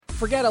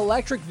Forget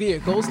electric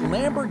vehicles,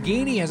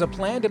 Lamborghini has a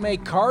plan to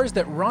make cars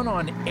that run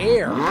on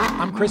air.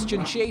 I'm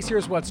Christian Chase,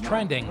 here's what's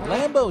trending.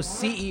 Lambos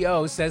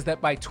CEO says that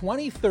by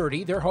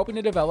 2030, they're hoping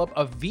to develop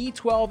a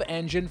V12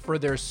 engine for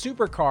their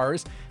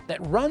supercars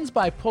that runs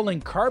by pulling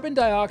carbon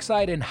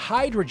dioxide and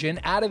hydrogen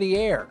out of the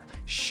air.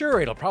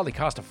 Sure, it'll probably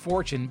cost a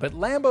fortune, but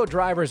Lambo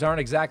drivers aren't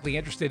exactly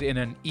interested in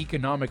an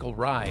economical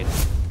ride.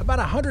 About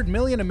 100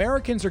 million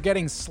Americans are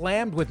getting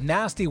slammed with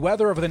nasty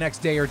weather over the next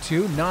day or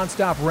two.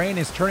 Non-stop rain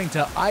is turning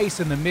to ice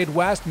in the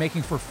Midwest,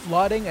 making for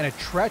flooding and a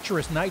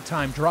treacherous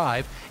nighttime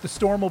drive. The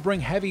storm will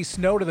bring heavy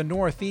snow to the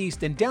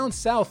northeast, and down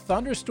south,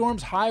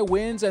 thunderstorms, high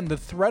winds, and the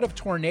threat of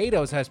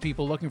tornadoes has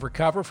people looking for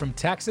cover from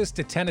Texas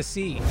to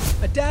Tennessee.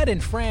 A dad in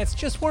France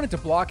just wanted to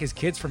block his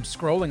kids from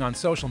scrolling on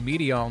social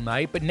media all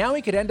night, but now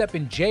he could end up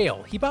in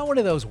jail. He bought one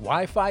of those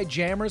Wi-Fi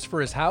jammers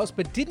for his house,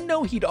 but didn't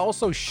know he'd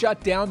also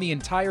shut down the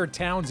entire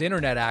town's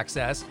internet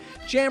access.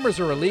 Jammers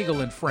are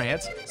illegal in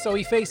France, so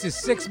he faces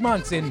 6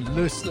 months in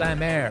La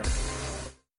Mer.